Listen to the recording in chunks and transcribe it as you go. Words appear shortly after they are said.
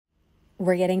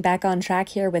We're getting back on track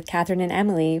here with Catherine and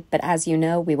Emily, but as you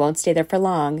know, we won't stay there for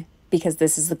long because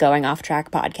this is the Going Off Track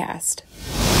podcast.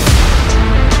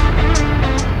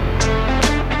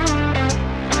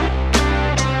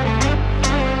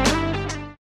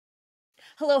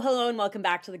 Hello, and welcome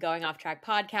back to the Going Off Track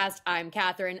podcast. I'm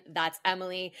Catherine, that's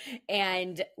Emily,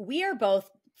 and we are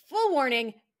both, full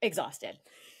warning, exhausted.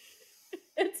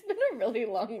 It's been a really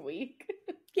long week.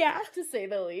 Yeah. To say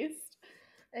the least.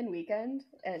 And weekend,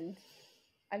 and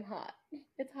I'm hot.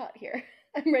 It's hot here.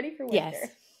 I'm ready for winter. Yes.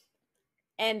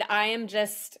 And I am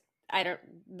just,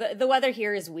 the weather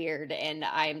here is weird, and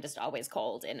I'm just always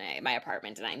cold in my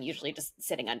apartment, and I'm usually just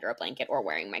sitting under a blanket or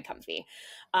wearing my comfy.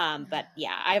 But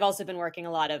yeah, I've also been working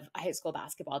a lot of high school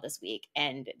basketball this week,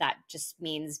 and that just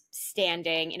means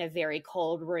standing in a very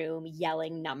cold room,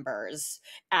 yelling numbers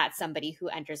at somebody who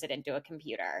enters it into a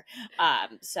computer.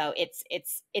 So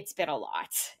it's been a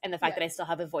lot. And the fact that I still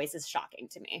have a voice is shocking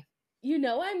to me. You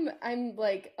know, I'm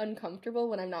like uncomfortable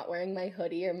when I'm not wearing my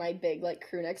hoodie or my big like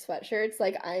crew neck sweatshirts.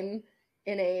 Like I'm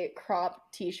in a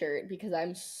crop t-shirt because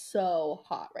I'm so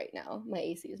hot right now. My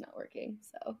AC is not working,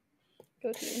 so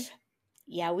go team.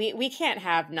 Yeah, we can't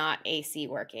have not AC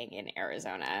working in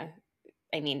Arizona.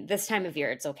 I mean, this time of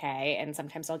year it's okay, and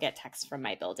sometimes I'll get texts from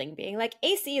my building being like,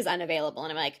 AC is unavailable,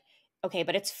 and I'm like, okay,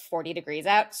 but it's 40 degrees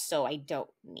out, so I don't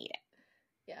need it.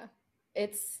 Yeah,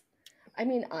 I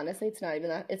mean, honestly, it's not even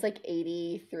that. It's like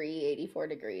 83, 84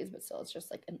 degrees, but still it's just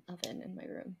like an oven in my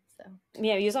room. So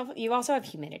yeah, you also have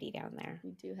humidity down there.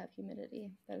 We do have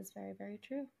humidity. That is very, very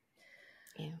true.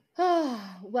 Yeah.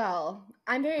 Well,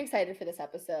 I'm very excited for this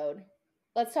episode.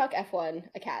 Let's talk F1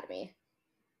 Academy.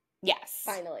 Yes.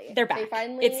 Finally. They're back. They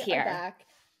finally it's here. Are back.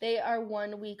 They are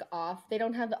 1 week off. They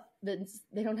don't have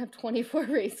they don't have 24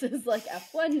 races like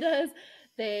F1 does.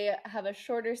 They have a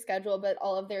shorter schedule, but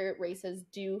all of their races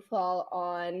do fall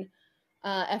on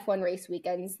F1 race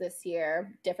weekends this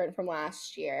year, different from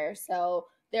last year. So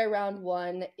their round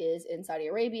 1 is in Saudi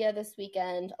Arabia this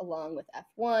weekend, along with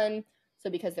F1. So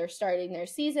because they're starting their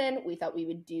season, we thought we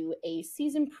would do a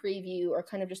season preview or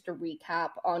kind of just a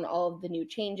recap on all of the new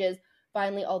changes,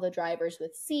 finally all the drivers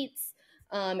with seats,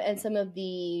 and some of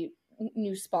the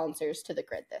new sponsors to the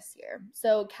grid this year.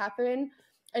 So Catherine,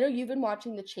 I know you've been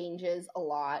watching the changes a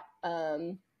lot.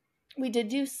 We did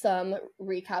do some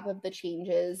recap of the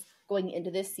changes going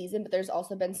into this season, but there's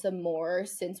also been some more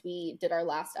since we did our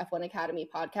last F1 Academy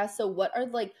podcast. So what are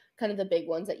like kind of the big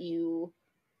ones that you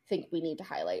think we need to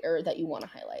highlight or that you want to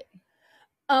highlight?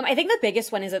 I think the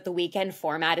biggest one is that the weekend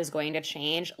format is going to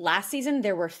change. Last season,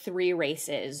 there were 3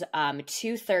 races, 2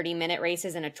 30-minute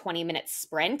races and a 20-minute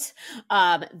sprint.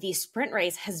 The sprint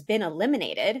race has been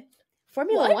eliminated.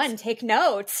 Formula One, take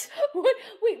note. What?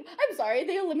 Wait, I'm sorry.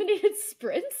 They eliminated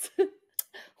sprints?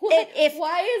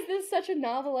 Why is this such a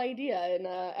novel idea in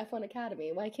F1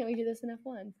 Academy? Why can't we do this in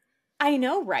F1? I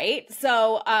know, right?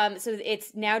 So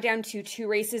it's now down to 2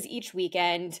 races each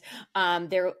weekend.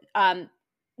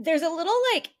 There's a little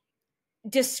like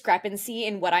discrepancy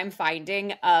in what I'm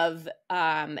finding of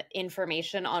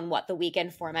information on what the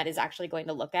weekend format is actually going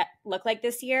to look like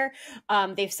this year.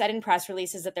 They've said in press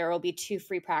releases that there will be 2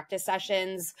 free practice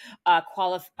sessions,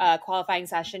 qualifying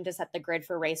session to set the grid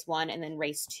for race 1 and then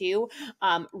race 2.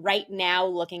 Right now,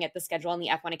 looking at the schedule on the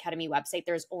F1 Academy website,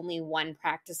 there's only 1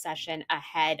 practice session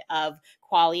ahead of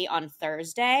quali on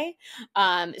Thursday.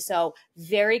 So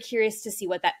very curious to see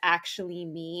what that actually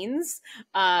means.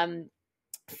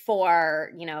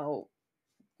 For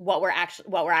what we're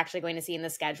actually going to see in the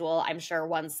schedule. I'm sure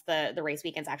once the race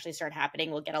weekends actually start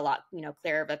happening, we'll get a lot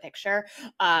clearer of a picture.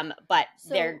 But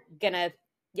they're gonna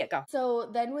go. So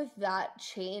then with that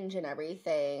change and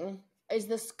everything, is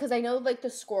this because I know like the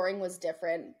scoring was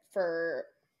different for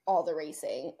all the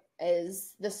racing?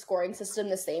 Is the scoring system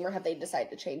the same, or have they decided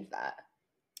to change that?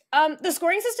 The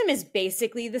scoring system is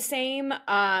basically the same.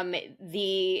 And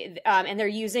they're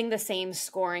using the same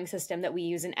scoring system that we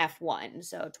use in F1.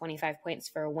 So 25 points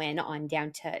for a win on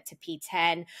down to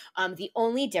P10. The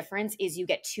only difference is you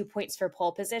get 2 points for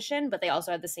pole position, but they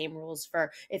also have the same rules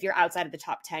for if you're outside of the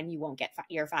top 10, you won't get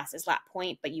your fastest lap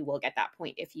point, but you will get that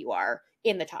point if you are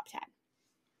in the top 10.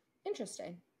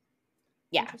 Interesting.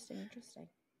 Yeah. Interesting.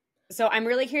 So I'm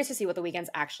really curious to see what the weekend's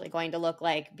actually going to look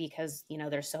like because,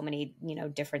 there's so many,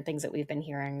 different things that we've been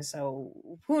hearing. So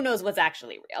who knows what's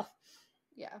actually real.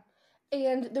 Yeah.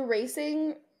 And the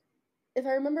racing, if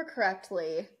I remember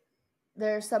correctly,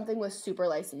 there's something with super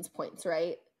license points,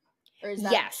 right? Or is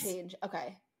that change?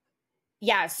 Okay.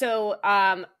 Yeah. So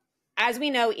as we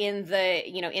know in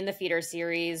the feeder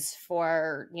series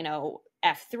for,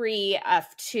 F3,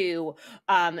 F2,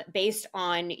 based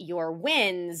on your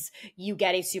wins, you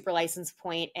get a super license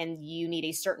point, and you need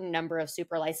a certain number of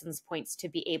super license points to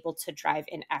be able to drive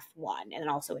in F1 and then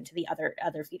also into the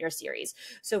other feeder series.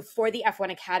 So for the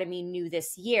F1 Academy new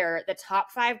this year, the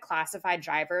top 5 classified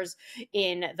drivers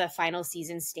in the final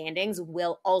season standings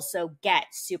will also get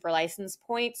super license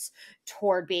points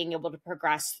toward being able to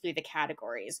progress through the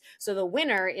categories. So the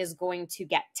winner is going to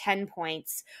get 10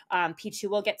 points. P2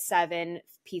 will get 7,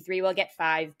 P3 will get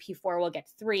 5, P4 will get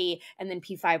 3, and then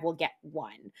P5 will get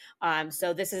 1.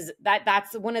 So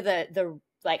that's one of the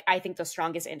like, I think the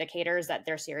strongest indicators that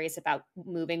they're serious about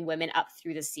moving women up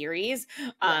through the series,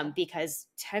 because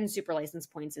 10 super license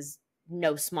points is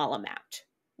no small amount.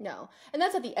 No. And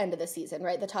that's at the end of the season,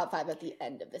 right? The top 5 at the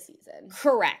end of the season.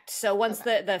 Correct. So once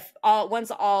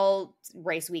once all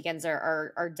race weekends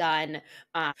are done,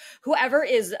 whoever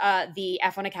is the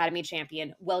F1 Academy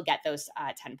champion will get those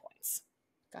 10 points.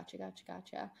 Gotcha.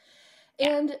 Yeah.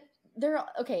 And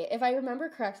if I remember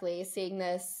correctly, seeing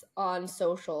this on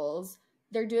socials,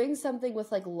 they're doing something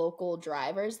with like local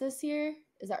drivers this year.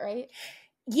 Is that right?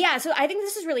 Yeah, so I think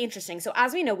this is really interesting. So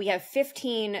as we know, we have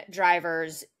 15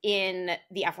 drivers in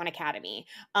the F1 Academy,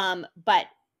 but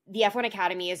the F1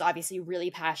 Academy is obviously really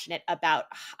passionate about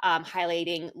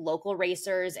highlighting local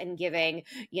racers and giving,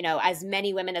 as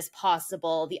many women as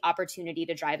possible the opportunity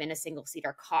to drive in a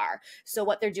single-seater car. So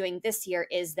what they're doing this year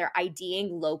is they're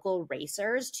IDing local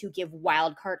racers to give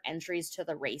wildcard entries to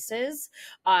the races.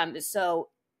 So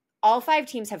all 5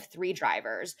 teams have 3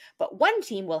 drivers, but one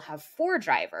team will have 4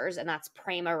 drivers, and that's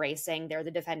Prema Racing. They're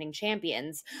the defending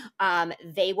champions.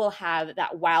 They will have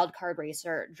that wild card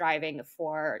racer driving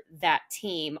for that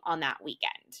team on that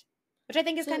weekend, which I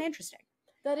think is kind of interesting.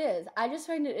 That is. I just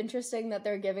find it interesting that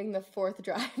they're giving the 4th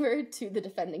driver to the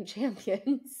defending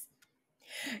champions.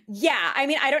 Yeah, I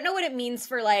mean, I don't know what it means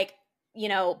for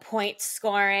point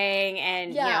scoring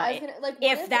and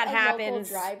if that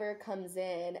happens, local driver comes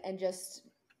in and just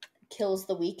kills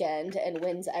the weekend and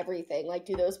wins everything. Like,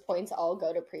 do those points all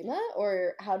go to Prema,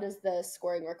 or how does the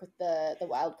scoring work with the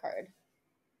wild card?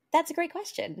 That's a great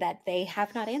question that they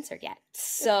have not answered yet.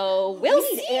 So we'll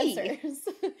see. Answers.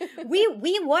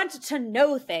 we want to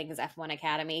know things, F1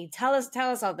 Academy. Tell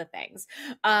us all the things.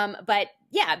 But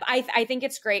yeah, I think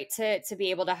it's great to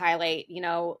be able to highlight,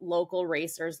 local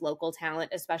racers, local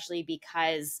talent, especially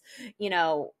because,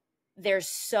 there's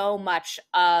so much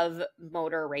of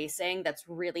motor racing that's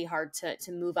really hard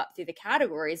to move up through the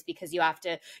categories, because you have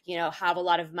to, have a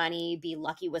lot of money, be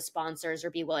lucky with sponsors, or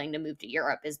be willing to move to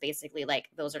Europe. Is basically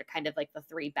those are kind of the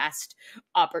 3 best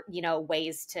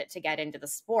ways to get into the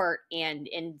sport. And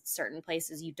in certain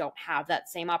places you don't have that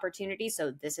same opportunity.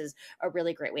 So this is a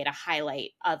really great way to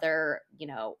highlight other,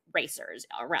 racers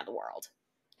around the world.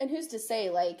 And who's to say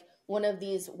one of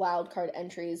these wildcard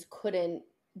entries couldn't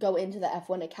go into the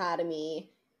F1 Academy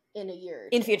in a year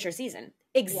in future season.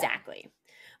 Exactly.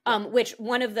 Yeah. Which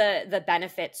one of the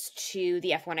benefits to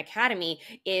the F1 Academy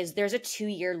is there's a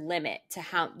 2-year limit to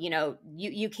how,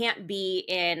 you can't be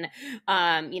in,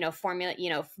 formula,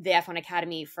 the F1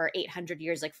 Academy for 800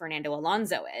 years like Fernando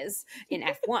Alonso is in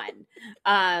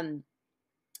F1.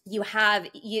 You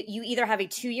either have a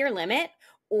 2-year limit,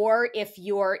 or if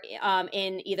you're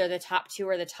in either the top 2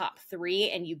 or the top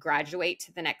 3 and you graduate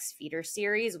to the next feeder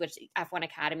series, which F1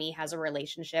 Academy has a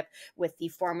relationship with the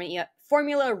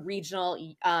Formula Regional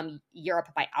Europe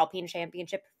by Alpine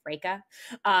Championship, FRECA.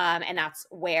 And that's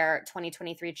where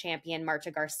 2023 champion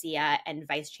Marta Garcia and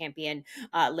vice champion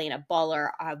Lena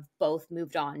Buller have both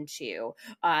moved on to.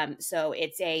 So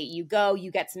it's you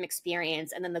get some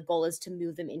experience, and then the goal is to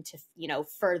move them into,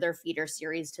 further feeder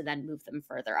series to then move them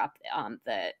further up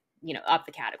up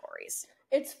the categories.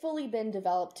 It's fully been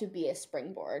developed to be a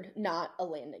springboard, not a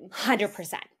landing place.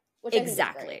 100%.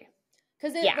 Exactly.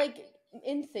 Because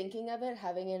in thinking of it,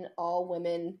 having an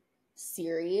all-women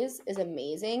series is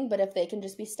amazing, but if they can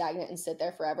just be stagnant and sit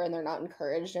there forever and they're not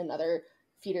encouraged, and other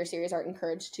feeder series aren't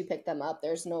encouraged to pick them up,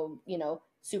 there's no,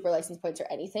 super license points or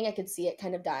anything, I could see it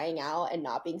kind of dying out and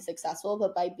not being successful.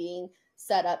 But by being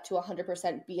set up to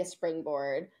 100% be a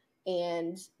springboard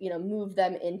and, move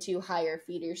them into higher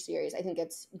feeder series, I think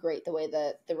it's great the way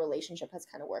that the relationship has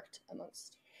kind of worked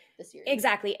amongst the series.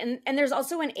 Exactly. And there's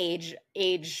also an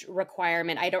age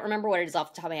requirement. I don't remember what it is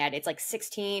off the top of my head. It's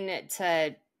 16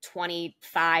 to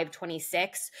 25,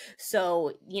 26.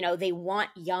 So, you know, they want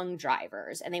young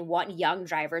drivers, and they want young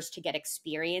drivers to get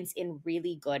experience in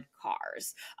really good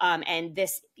cars. And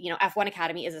this, you know, F1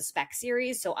 Academy is a spec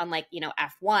series. So unlike, you know,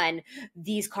 F1,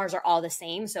 these cars are all the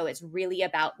same. So it's really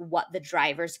about what the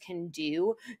drivers can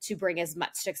do to bring as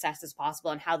much success as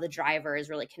possible, and how the driver is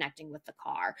really connecting with the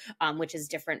car, which is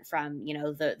different from, you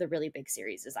know, the really big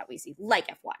series that we see, like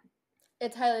F1.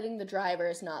 It's highlighting the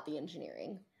drivers, not the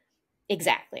engineering.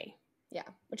 Exactly. Yeah,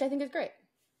 which I think is great.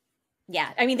 Yeah.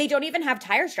 I mean, they don't even have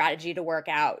tire strategy to work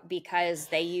out, because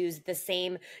they use the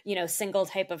same, you know, single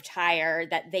type of tire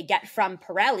that they get from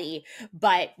Pirelli,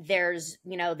 but there's,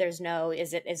 you know, there's no,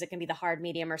 is it going to be the hard,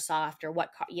 medium, or soft, or what,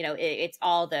 you know, it's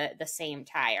all the same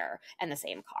tire and the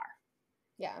same car.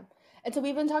 Yeah. And so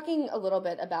we've been talking a little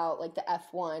bit about like the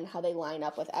F1, how they line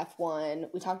up with F1.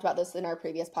 We talked about this in our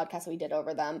previous podcast that we did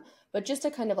over them, but just to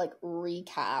kind of like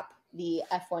recap the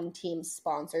F1 team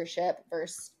sponsorship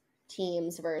versus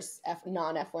teams versus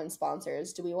non-F1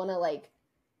 sponsors. Do we want to like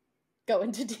go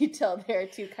into detail there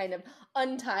to kind of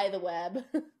untie the web?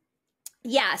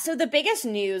 Yeah, so the biggest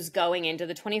news going into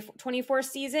the 2024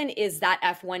 season is that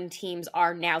F1 teams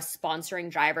are now sponsoring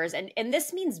drivers, and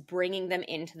this means bringing them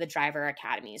into the driver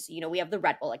academies. So, you know, we have the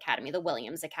Red Bull Academy, the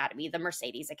Williams Academy, the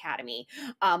Mercedes Academy.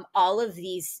 All of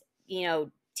these, you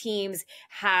know, teams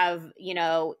have, you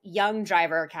know, young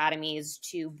driver academies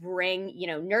to bring, you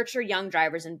know, nurture young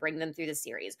drivers and bring them through the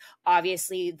series.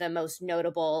 Obviously, the most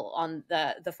notable on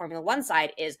the Formula One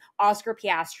side is Oscar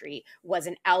Piastri was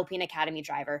an Alpine Academy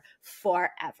driver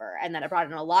forever. And then it brought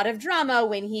in a lot of drama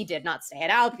when he did not stay at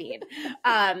Alpine.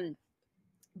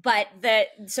 But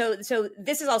so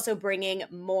this is also bringing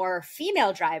more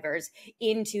female drivers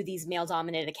into these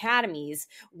male-dominated academies,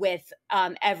 with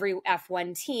every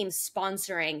F1 team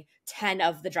sponsoring 10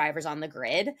 of the drivers on the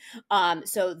grid.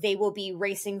 So they will be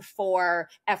racing for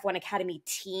F1 Academy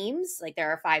teams. Like, there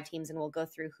are 5 teams, and we'll go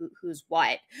through who's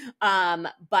what.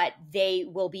 But they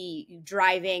will be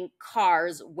driving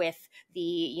cars with the,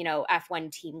 you know,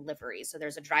 F1 team livery. So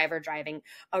there's a driver driving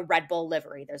a Red Bull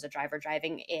livery. There's a driver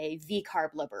driving a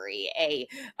V-Carb livery, a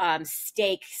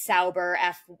Stake Sauber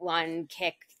F1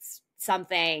 kick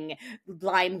something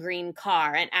lime green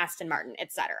car, an Aston Martin,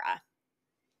 etc.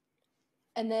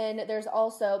 And then there's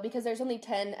also, because there's only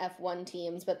 10 F1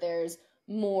 teams, but there's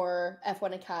more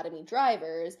F1 Academy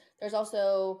drivers, there's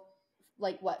also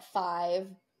like 5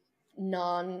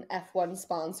 non-F1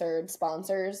 sponsored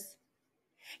sponsors.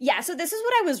 Yeah, so this is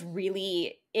what I was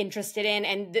really interested in,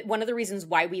 and one of the reasons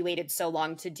why we waited so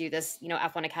long to do this, you know,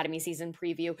 F1 Academy season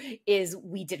preview, is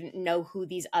we didn't know who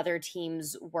these other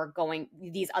teams were going,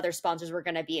 these other sponsors were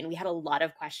going to be, and we had a lot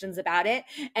of questions about it,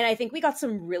 and I think we got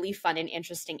some really fun and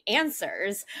interesting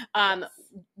answers.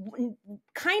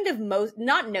 Kind of most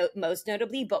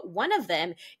notably, but one of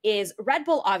them is Red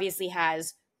Bull obviously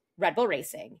has Red Bull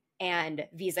Racing and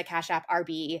Visa, Cash App,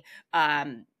 RB,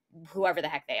 whoever the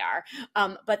heck they are.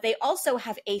 But they also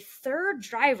have a third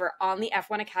driver on the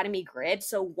F1 Academy grid.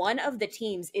 So one of the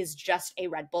teams is just a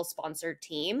Red Bull sponsored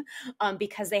team,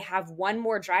 because they have one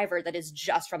more driver that is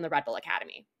just from the Red Bull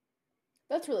Academy.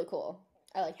 That's really cool.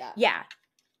 I like that. Yeah.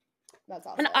 That's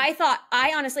awesome. And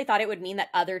I honestly thought it would mean that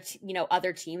other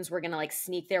teams were going to like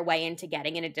sneak their way into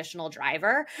getting an additional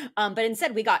driver. But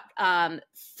instead we got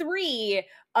 3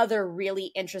 other really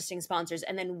interesting sponsors,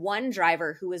 and then one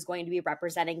driver who is going to be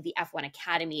representing the F1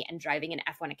 Academy and driving an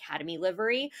F1 Academy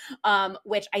livery,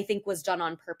 which I think was done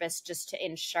on purpose just to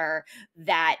ensure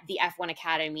that the F1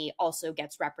 Academy also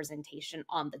gets representation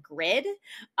on the grid,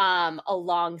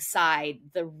 alongside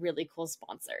the really cool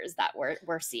sponsors that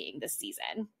we're seeing this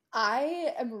season.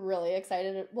 I am really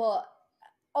excited. Well,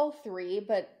 all 3,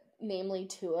 but namely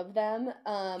 2 of them.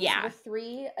 Yeah. So the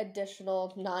 3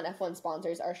 additional non-F1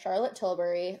 sponsors are Charlotte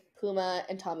Tilbury, Puma,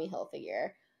 and Tommy Hilfiger.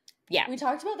 Yeah. We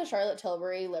talked about the Charlotte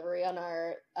Tilbury livery on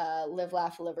our Live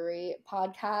Laugh Livery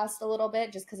podcast a little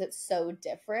bit, just because it's so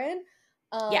different.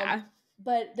 Yeah.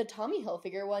 But the Tommy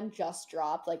Hilfiger one just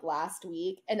dropped like last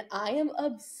week, and I am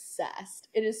obsessed.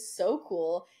 It is so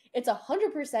cool. It's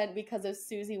 100% because of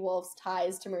Susie Wolf's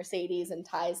ties to Mercedes and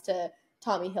ties to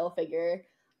Tommy Hilfiger.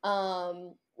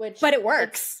 But it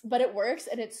works. But it works,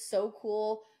 and it's so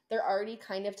cool. They're already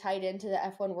kind of tied into the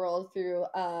F1 world through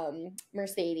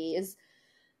Mercedes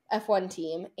F1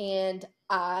 team, and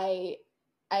I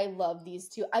love these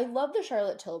 2. I love the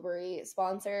Charlotte Tilbury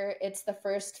sponsor. It's the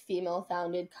first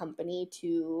female-founded company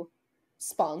to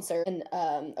sponsor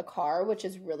a car, which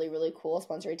is really, really cool.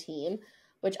 Sponsor a team,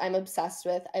 which I'm obsessed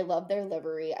with. I love their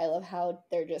livery. I love how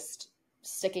they're just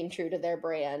sticking true to their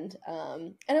brand.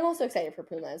 And I'm also excited for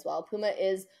Puma as well. Puma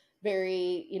is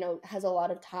very, has a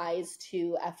lot of ties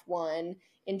to F1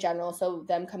 in general. So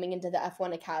them coming into the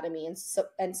F1 Academy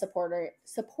and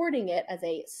supporting it as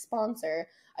a sponsor,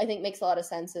 I think makes a lot of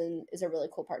sense and is a really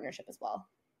cool partnership as well.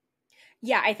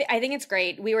 Yeah, I think it's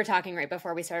great. We were talking right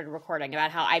before we started recording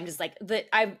about how I'm just like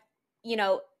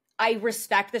I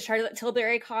respect the Charlotte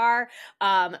Tilbury car,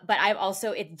 but I've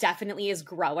also, it definitely is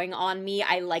growing on me.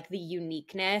 I like the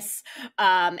uniqueness,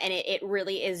 and it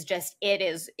really is just, it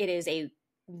is a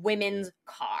women's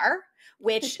car,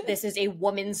 which this is a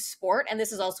woman's sport, and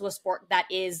this is also a sport that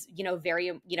is,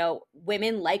 very,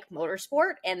 women like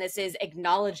motorsport, and this is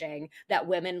acknowledging that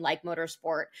women like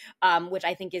motorsport, which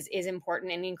I think is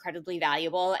important and incredibly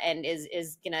valuable, and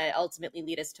is gonna ultimately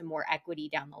lead us to more equity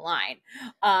down the line.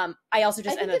 I also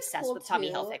just am obsessed with Tommy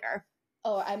Hilfiger.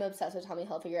 Oh, I'm obsessed with Tommy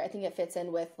Hilfiger. I think it fits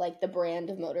in with like the brand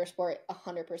of motorsport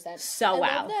 100%. So wow.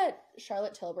 I love that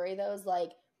Charlotte Tilbury though is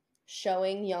like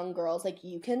showing young girls like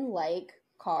you can like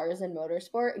cars and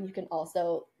motorsport and you can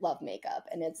also love makeup,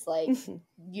 and it's like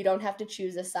you don't have to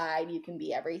choose a side, you can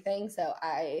be everything. So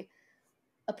I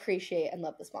appreciate and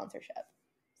love the sponsorship.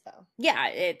 So yeah,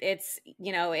 it's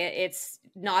it's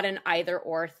not an either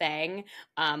or thing.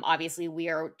 Obviously we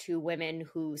are two women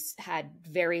who had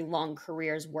very long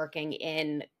careers working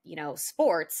in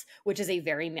sports, which is a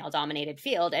very male dominated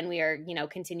field, and we are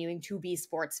continuing to be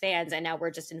sports fans, and now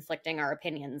we're just inflicting our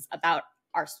opinions about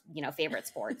our favorite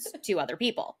sports to other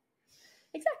people.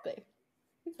 Exactly.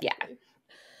 Yeah.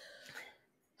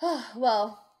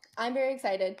 Well, I'm very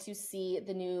excited to see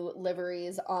the new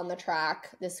liveries on the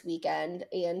track this weekend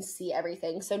and see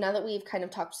everything. So now that we've kind of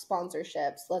talked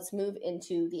sponsorships, let's move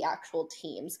into the actual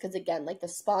teams, because again, like the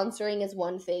sponsoring is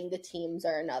one thing, the teams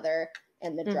are another,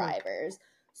 and the drivers.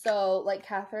 So like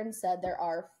Catherine said, there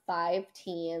are 5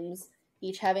 teams,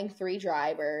 each having 3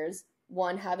 drivers,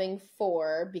 one having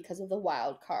 4 because of the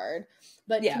wild card.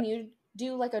 But can you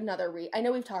do like another I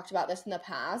know we've talked about this in the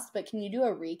past, but can you do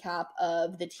a recap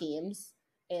of the teams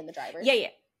and the drivers?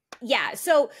 Yeah.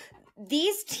 So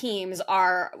these teams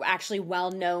are actually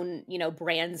well-known,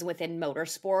 brands within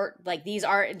motorsport. Like these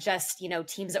aren't just,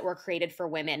 teams that were created for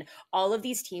women. All of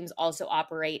these teams also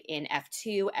operate in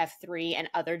F2, F3, and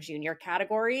other junior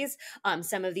categories.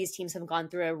 Some of these teams have gone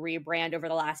through a rebrand over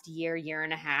the last year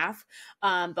and a half.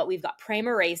 But we've got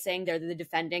Prema Racing. They're the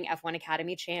defending F1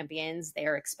 Academy champions. They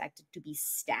are expected to be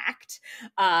stacked.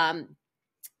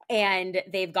 And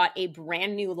they've got a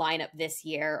brand new lineup this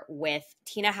year with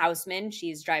Tina Hausman.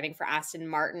 She's driving for Aston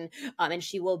Martin, and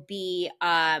she will be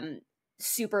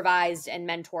supervised and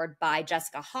mentored by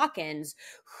Jessica Hawkins,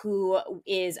 who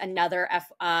is another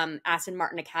Aston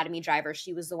Martin Academy driver.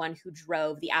 She was the one who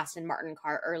drove the Aston Martin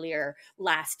car earlier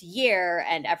last year,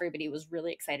 and everybody was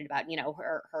really excited about,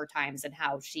 her times and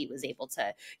how she was able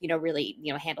to, really,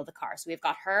 handle the car. So we've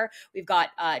got her. We've got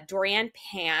Dorianne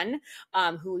Pan,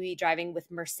 who will be driving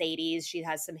with Mercedes. She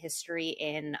has some history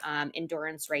in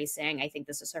endurance racing. I think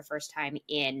this is her first time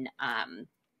in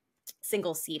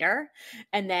single seater.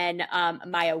 And then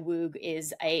Maya Woog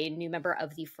is a new member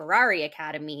of the Ferrari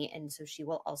Academy, and so she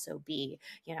will also be,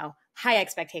 high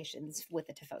expectations with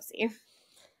the Tifosi.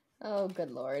 Oh,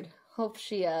 good Lord. Hope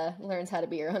she learns how to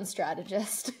be her own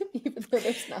strategist, even though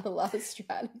there's not a lot of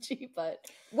strategy. But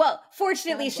well,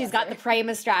 fortunately, she's got the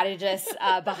Prema strategist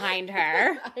behind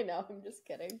her. I know, I'm just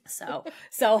kidding.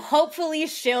 So hopefully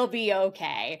she'll be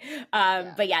okay.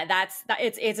 But yeah,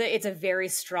 it's a very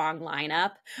strong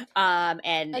lineup,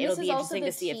 and it'll be interesting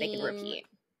to see if they can repeat.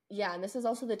 Yeah, and this is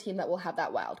also the team that will have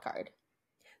that wild card.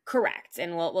 Correct.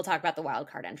 And we'll talk about the wild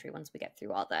card entry once we get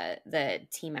through all the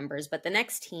team members. But the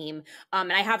next team,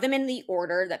 and I have them in the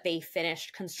order that they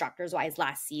finished constructors wise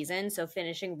last season. So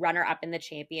finishing runner up in the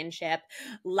championship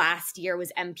last year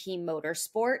was MP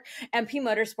Motorsport. MP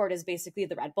Motorsport is basically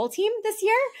the Red Bull team this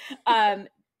year,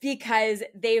 because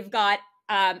they've got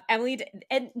Emily,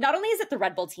 and not only is it the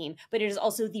Red Bull team, but it is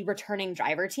also the returning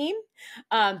driver team,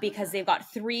 because they've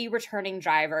got 3 returning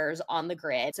drivers on the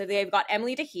grid. So they've got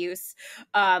Emily DeHuse,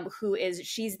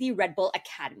 she's the Red Bull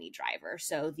Academy driver.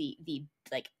 So the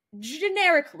like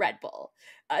generic Red Bull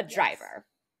driver.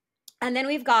 And then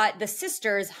we've got the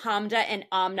sisters, Hamda and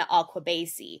Amna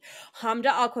Al-Qubaisi.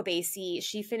 Hamda Al-Qubaisi,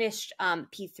 she finished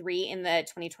P3 in the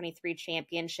 2023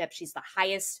 championship. She's the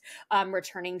highest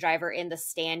returning driver in the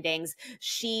standings.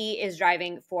 She is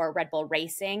driving for Red Bull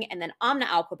Racing. And then Amna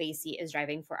Al-Qubaisi is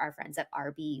driving for our friends at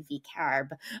RB Carb.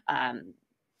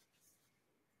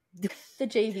 The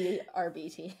JV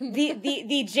RB team. the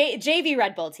JV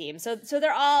Red Bull team. So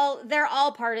they're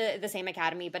all part of the same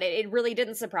academy, but it really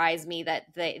didn't surprise me that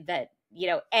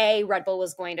Red Bull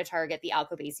was going to target the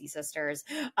Al-Qubaisi sisters,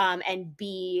 and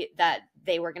B, that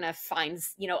they were going to find,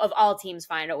 of all teams,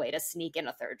 find a way to sneak in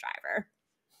a third driver.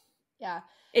 Yeah.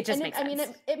 It just makes sense. I mean,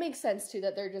 it makes sense too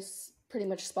that they're just pretty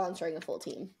much sponsoring a full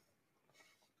team.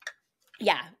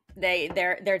 Yeah,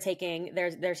 they're taking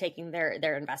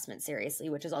their investment seriously,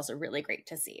 which is also really great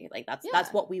to see. Like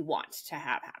that's what we want to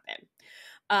have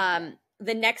happen.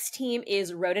 The next team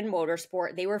is Rodin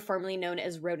Motorsport. They were formerly known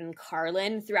as Rodin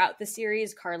Carlin throughout the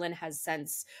series. Carlin has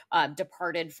since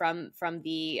departed from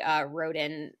the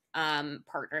Rodin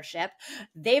partnership.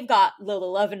 They've got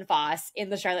Lola Lovenfoss in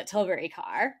the Charlotte Tilbury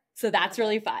car. So that's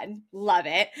really fun. Love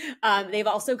it. They've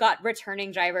also got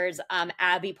returning drivers,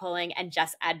 Abby Pulling and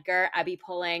Jess Edgar. Abby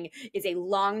Pulling is a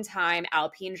longtime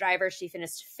Alpine driver. She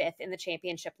finished 5th in the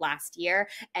championship last year.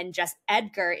 And Jess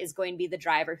Edgar is going to be the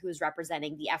driver who is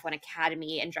representing the F1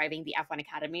 Academy and driving the F1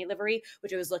 Academy livery,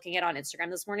 which I was looking at on Instagram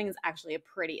this morning. Is actually a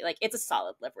pretty, like, it's a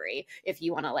solid livery if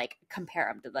you want to like compare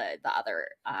them to the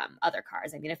other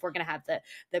cars. I mean, if we're going to have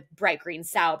the bright green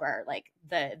Sauber, like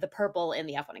the purple in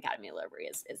the F1 Academy livery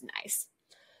is nice.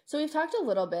 So we've talked a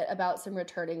little bit about some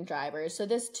returning drivers. So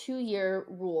this 2-year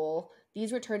rule,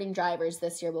 these returning drivers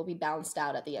this year will be bounced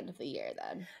out at the end of the year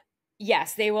then.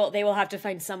 Yes, they will have to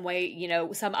find some way,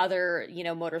 some other,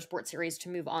 motorsport series to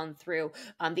move on through.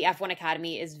 The F1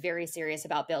 Academy is very serious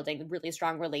about building really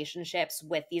strong relationships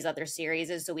with these other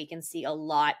series, so we can see a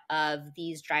lot of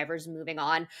these drivers moving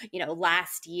on.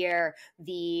 Last year,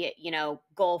 the,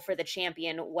 goal for the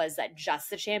champion was that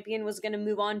just the champion was going to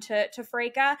move on to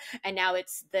FRECA, and now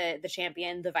it's the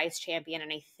champion, the vice champion,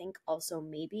 and I think also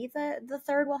maybe the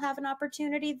third will have an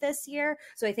opportunity this year.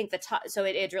 So I think it's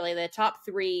really the top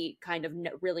 3 kind of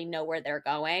really know where they're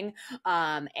going.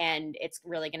 And it's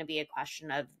really going to be a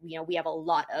question of, we have a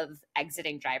lot of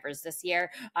exiting drivers this year,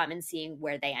 and seeing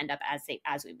where they end up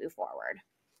as we move forward.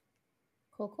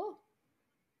 Cool.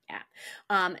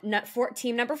 Yeah.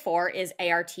 Team number 4 is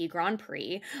ART Grand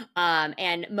Prix.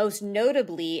 And most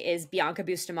notably is Bianca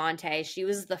Bustamante. She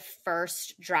was the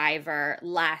first driver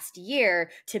last year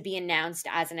to be announced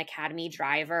as an Academy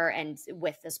driver, and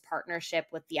with this partnership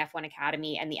with the F1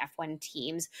 Academy and the F1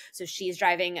 teams. So she's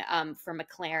driving for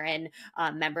McLaren,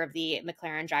 member of the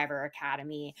McLaren Driver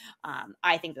Academy.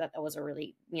 I think that was a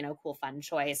really, cool, fun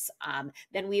choice.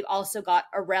 Then we've also got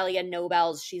Aurelia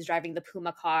Nobels. She's driving the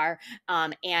Puma car.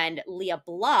 And Leah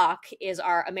Block is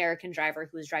our American driver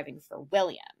who is driving for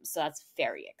Williams. So that's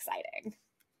very exciting.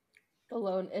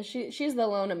 She's the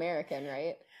lone American,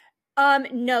 right?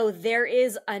 No, there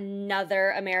is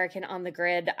another American on the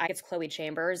grid. It's Chloe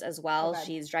Chambers as well. Okay.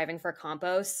 She's driving for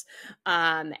Campos,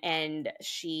 and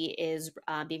she is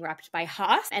being repped by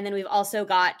Haas. And then we've also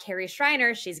got Carrie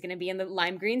Schreiner. She's going to be in the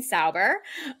lime green Sauber.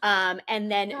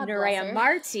 And then Nerea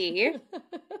Marti.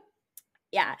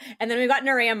 Yeah. And then we've got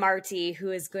Nerea Marti,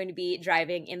 who is going to be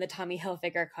driving in the Tommy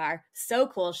Hilfiger car. So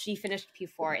cool. She finished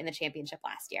P4 in the championship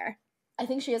last year. I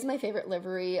think she is my favorite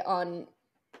livery on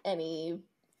any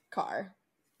car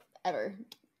ever.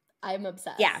 I'm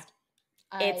obsessed. Yeah.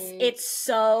 It's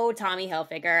so Tommy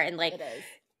Hilfiger, and like, it is.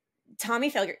 Tommy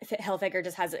Hilfiger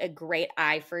just has a great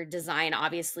eye for design.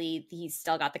 Obviously, he's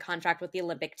still got the contract with the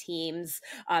Olympic teams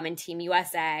and Team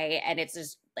USA, and it's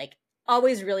just like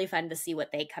always really fun to see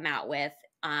what they come out with,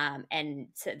 and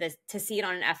to see it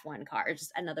on an F1 car is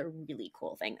just another really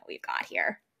cool thing that we've got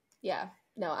here. Yeah,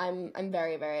 no, I'm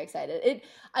very, very excited.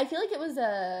 I feel like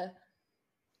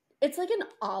it's like an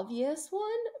obvious one,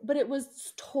 but it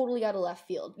was totally out of left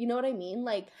field. You know what I mean?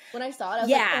 Like when I saw it, I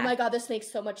was like, oh my God, this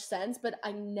makes so much sense, but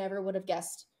I never would have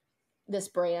guessed this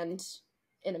brand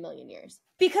in a million years.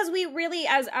 Because we really,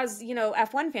 as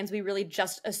F1 fans, we really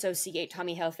just associate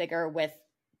Tommy Hilfiger with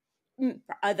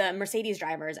the Mercedes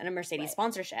drivers and a Mercedes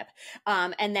sponsorship.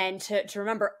 And then to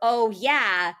remember,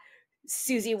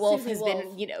 Susie Wolf has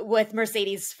been, with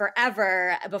Mercedes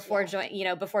forever before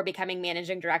before becoming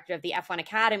managing director of the F1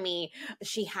 Academy.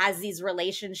 She has these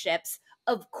relationships.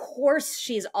 Of course,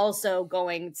 she's also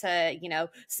going to,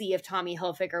 see if Tommy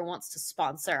Hilfiger wants to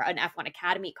sponsor an F1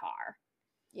 Academy car.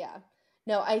 Yeah.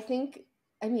 No, I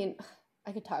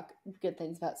could talk good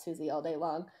things about Susie all day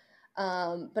long.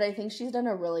 But I think she's done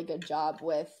a really good job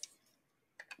with,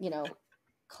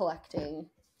 collecting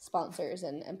sponsors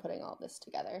and putting all this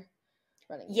together.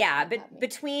 Yeah, but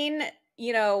between,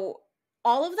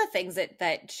 all of the things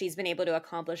that she's been able to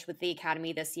accomplish with the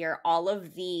Academy this year, all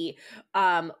of the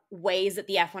ways that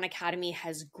the F1 Academy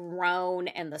has grown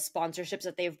and the sponsorships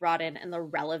that they've brought in and the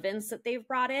relevance that they've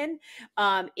brought in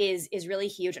is really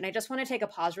huge. And I just want to take a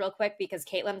pause real quick because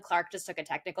Caitlin Clark just took a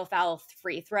technical foul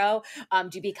free throw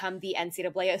to become the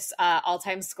NCAA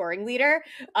all-time scoring leader.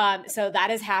 So that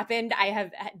has happened.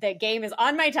 The game is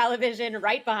on my television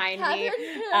right behind me.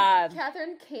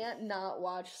 Catherine can't not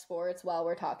watch sports while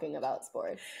we're talking about sports.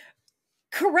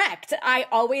 Correct. I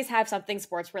always have something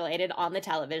sports related on the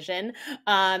television.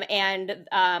 And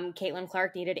Caitlin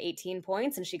Clark needed 18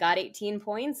 points and she got 18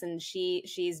 points and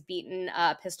she's beaten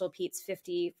Pistol Pete's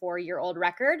 54-year-old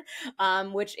record,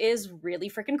 which is really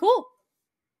freaking cool.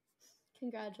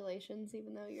 Congratulations,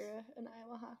 even though you're an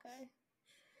Iowa Hawkeye.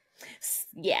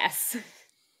 Yes.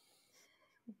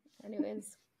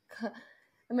 Anyways,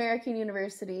 American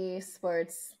University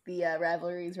sports, the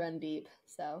rivalries run deep,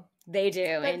 so they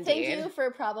do. But indeed. Thank you for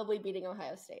probably beating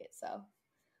Ohio State. So,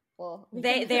 well,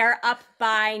 they are up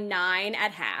by 9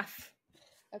 at half.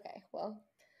 Okay, well,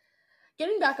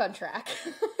 getting back on track.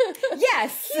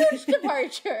 Yes, huge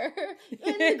departure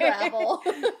in the gravel.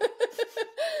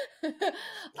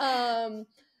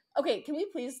 Okay, can we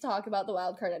please talk about the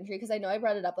wildcard entry? Because I know I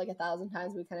brought it up like 1,000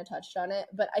 times. We kind of touched on it,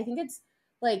 but I think it's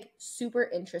like super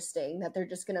interesting that they're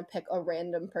just gonna pick a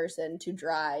random person to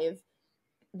drive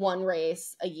one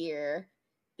race a year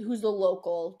who's the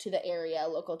local to the area,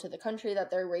 local to the country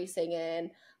that they're racing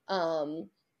in,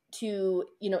 to,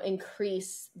 you know,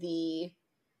 increase the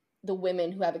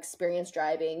women who have experience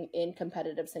driving in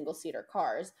competitive single-seater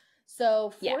cars.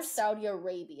 So for Saudi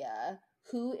Arabia,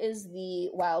 who is the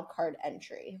wild card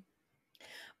entry?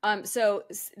 So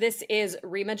this is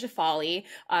Rima Jafali,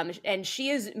 and she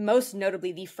is most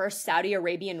notably the first Saudi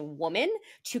Arabian woman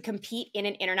to compete in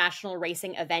an international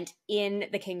racing event in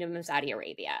the Kingdom of Saudi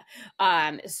Arabia.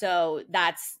 So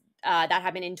that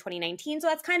happened in 2019, so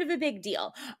that's kind of a big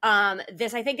deal.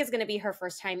 This, I think, is going to be her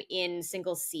first time in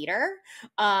single-seater.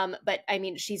 But, I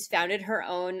mean, she's founded her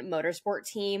own motorsport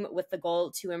team with the goal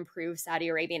to improve Saudi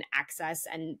Arabian access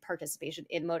and participation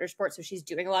in motorsport. So she's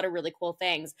doing a lot of really cool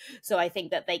things. So I think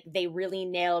that they really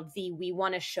nailed we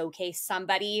want to showcase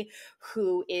somebody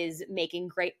who is making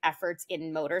great efforts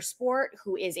in motorsport,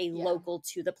 who is a local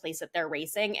to the place that they're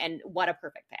racing, and what a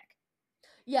perfect pick.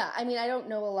 Yeah, I mean, I don't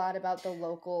know a lot about the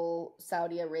local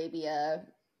Saudi Arabia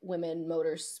women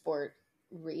motorsport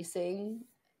racing.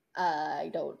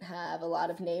 I don't have a lot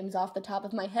of names off the top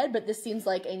of my head, but this seems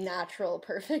like a natural,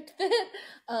 perfect fit.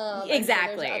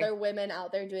 Exactly. There's other women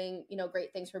out there doing, you know,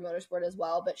 great things for motorsport as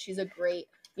well, but she's a great,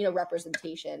 you know,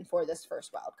 representation for this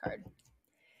first wild card.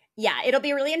 Yeah, it'll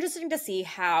be really interesting to see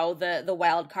how the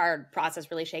wild card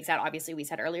process really shakes out. Obviously, we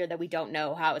said earlier that we don't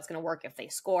know how it's going to work if they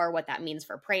score, what that means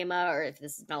for Prema, or if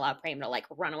this is going to allow Prema to like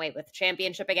run away with the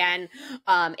championship again.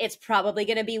 It's probably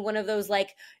going to be one of those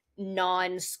like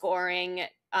non-scoring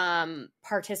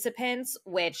participants,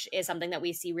 which is something that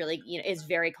we see really, you know, is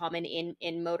very common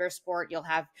in motorsport. You'll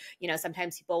have, you know,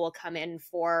 sometimes people will come in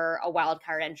for a wild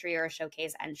card entry or a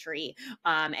showcase entry,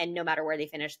 and no matter where they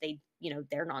finish,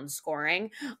 they're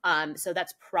non-scoring. So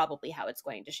that's probably how it's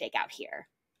going to shake out here.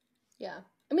 Yeah,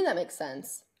 I mean, that makes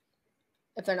sense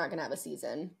if they're not going to have a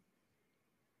season.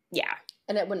 Yeah,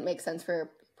 and it wouldn't make sense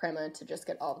for Prema to just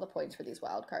get all of the points for these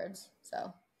wild cards.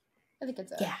 So I think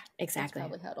it's exactly. That's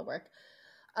probably how it'll work.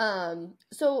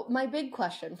 So my big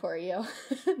question for you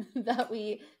that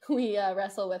we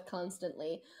wrestle with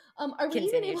constantly, are we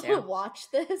even able to watch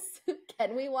this?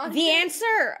 Can we watch The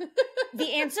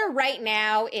answer right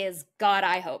now is God,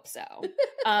 I hope so.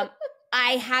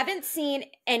 I haven't seen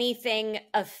anything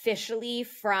officially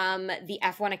from the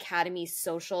F1 Academy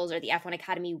socials or the F1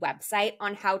 Academy website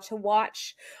on how to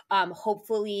watch.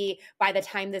 Hopefully, by the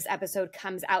time this episode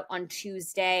comes out on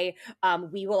Tuesday,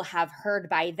 we will have heard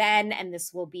by then, and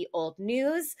this will be old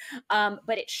news.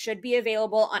 But it should be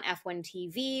available on F1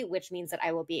 TV, which means that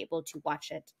I will be able to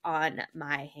watch it on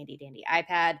my handy-dandy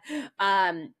iPad.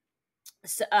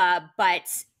 But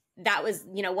that was,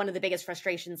 you know, one of the biggest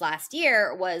frustrations last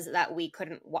year was that we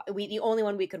couldn't, the only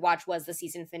one we could watch was the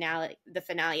season finale, the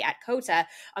finale at COTA,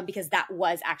 because that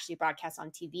was actually broadcast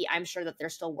on TV. I'm sure that they're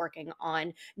still working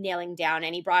on nailing down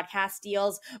any broadcast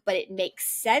deals, but it makes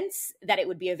sense that it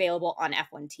would be available on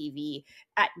F1 TV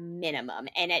at minimum.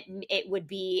 And it would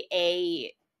be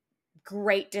a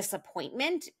great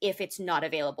disappointment if it's not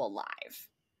available live.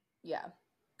 Yeah,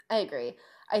 I agree.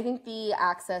 I think the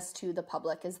access to the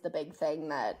public is the big thing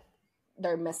that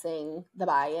they're missing the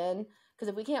buy-in, because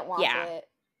if we can't watch it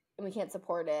and we can't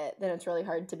support it, then it's really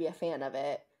hard to be a fan of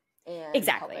it and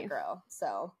help it grow.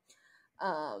 So,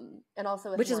 and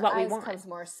also with more eyes comes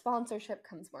more sponsorship,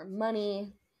 comes more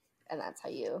money, and that's how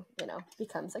you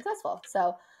become successful.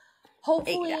 So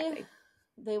hopefully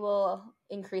they will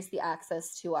increase the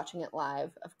access to watching it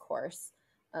live, of course.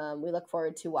 We look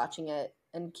forward to watching it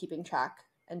and keeping track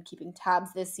and keeping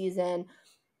tabs this season.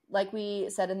 Like we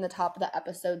said in the top of the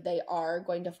episode, they are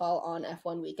going to fall on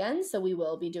F1 weekends. So we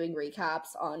will be doing recaps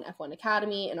on F1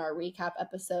 Academy in our recap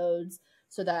episodes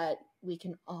so that we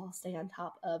can all stay on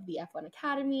top of the F1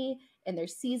 Academy and their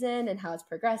season and how it's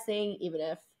progressing, even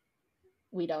if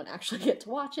we don't actually get to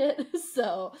watch it.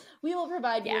 So we will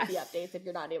provide you with the updates if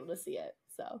you're not able to see it.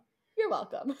 So you're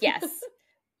welcome.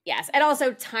 Yes. And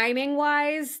also timing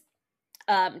wise,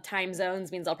 time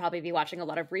zones means I'll probably be watching a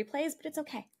lot of replays, but it's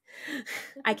okay.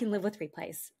 I can live with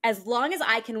replays. As long as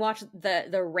I can watch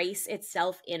the race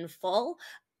itself in full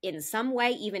in some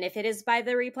way, even if it is by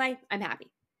the replay, I'm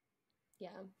happy. Yeah.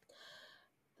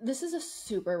 This is a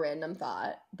super random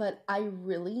thought, but I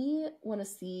really want to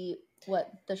see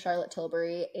what the Charlotte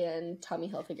Tilbury and Tommy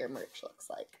Hilfiger merch looks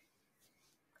like.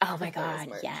 Oh my God,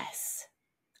 yes.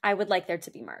 I would like there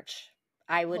to be merch.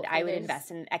 I would invest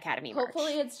in Academy merch.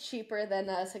 Hopefully it's cheaper than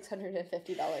a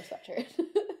 $650 sweatshirt.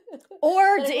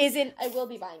 Or isn't I will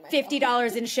be buying myself.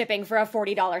 $50 in shipping for a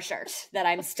 $40 shirt that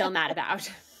I'm still mad about.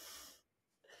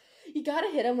 You gotta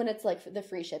hit them when it's like the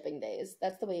free shipping days.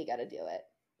 That's the way you gotta do it.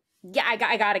 Yeah,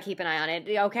 I gotta keep an eye on it.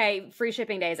 Okay, free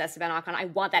shipping days, Esteban Ocon. I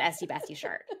want that Esty Bestie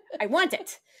shirt. I want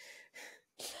it.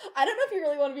 I don't know if you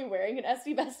really want to be wearing an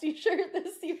Esty Bestie shirt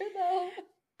this year, though.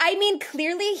 I mean,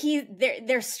 clearly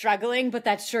they're struggling, but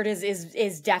that shirt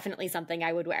is definitely something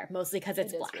I would wear, mostly because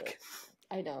it's black. Really.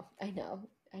 I know.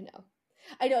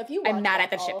 If you watch I'm mad at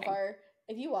the shipping.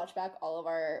 If you watch back all of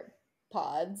our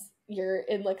pods, you're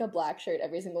in like a black shirt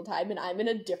every single time, and I'm in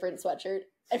a different sweatshirt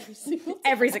every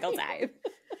single time.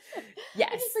 Yes.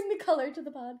 I just bring the color to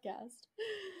the podcast.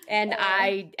 And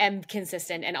I am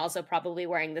consistent and also probably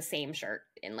wearing the same shirt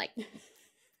in like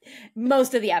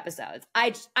most of the episodes.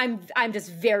 I'm just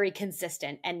very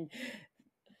consistent and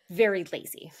very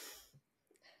lazy.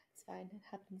 It's fine. It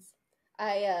happens.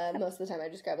 I most of the time I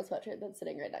just grab a sweatshirt that's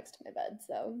sitting right next to my bed.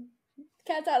 So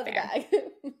cat's out of the bag.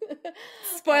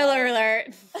 Spoiler alert.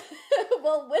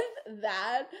 Well, with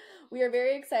that, we are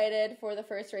very excited for the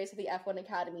first race of the F1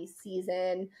 Academy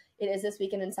season. It is this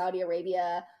weekend in Saudi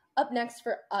Arabia. Up next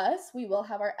for us, we will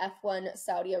have our F1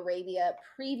 Saudi Arabia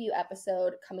preview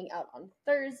episode coming out on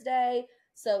Thursday.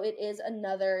 So it is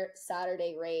another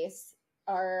Saturday race.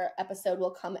 Our episode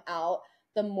will come out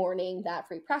the morning that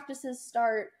free practices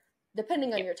start.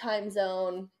 Depending on your time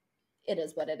zone, it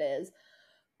is what it is.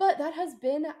 But that has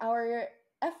been our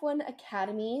F1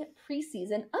 Academy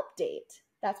preseason update.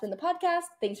 That's been the podcast.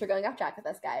 Thanks for going off track with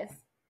us, guys.